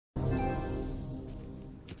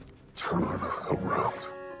turn around.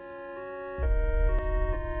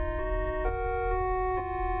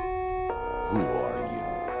 Who are you?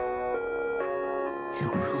 You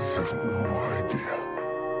really have no idea,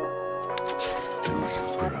 do you,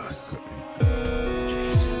 Bruce?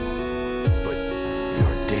 Jason. But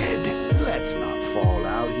you're dead. Let's not fall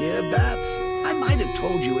out here, Bats. I might have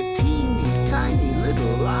told you a teeny tiny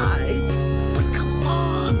little lie. But come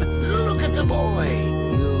on, look at the boy.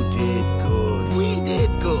 You did good. We did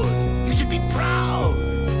good. You should be proud.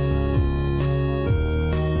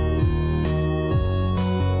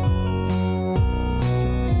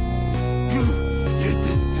 You did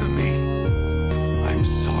this to me. I'm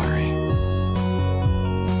sorry.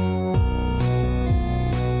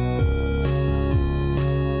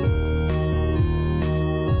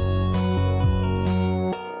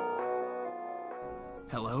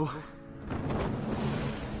 Hello?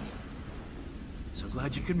 So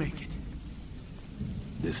glad you could make it.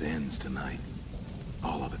 This ends tonight.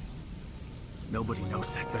 All of it. Nobody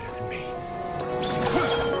knows that better than me.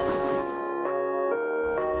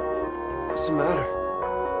 What's the matter?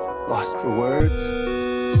 Lost for words?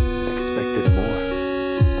 Expected more.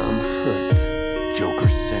 I'm hurt. Joker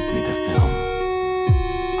sent me the film.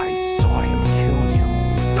 I saw him kill you.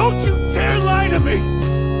 Don't you dare lie to me!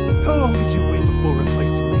 How long did you wait before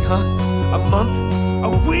replacing me, huh? A month? A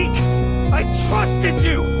week? I trusted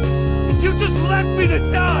you! And you just left me to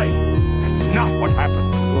die! That's not what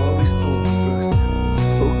happened. You always told me, Bruce,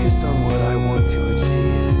 focused on what I want to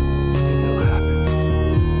achieve, and it'll happen.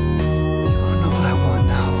 You wanna know what I want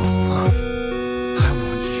now, huh? I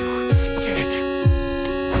want you dead.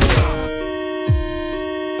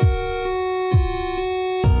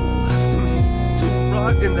 Left me to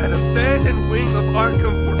rot in that abandoned wing of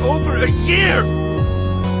Arkham for over a year!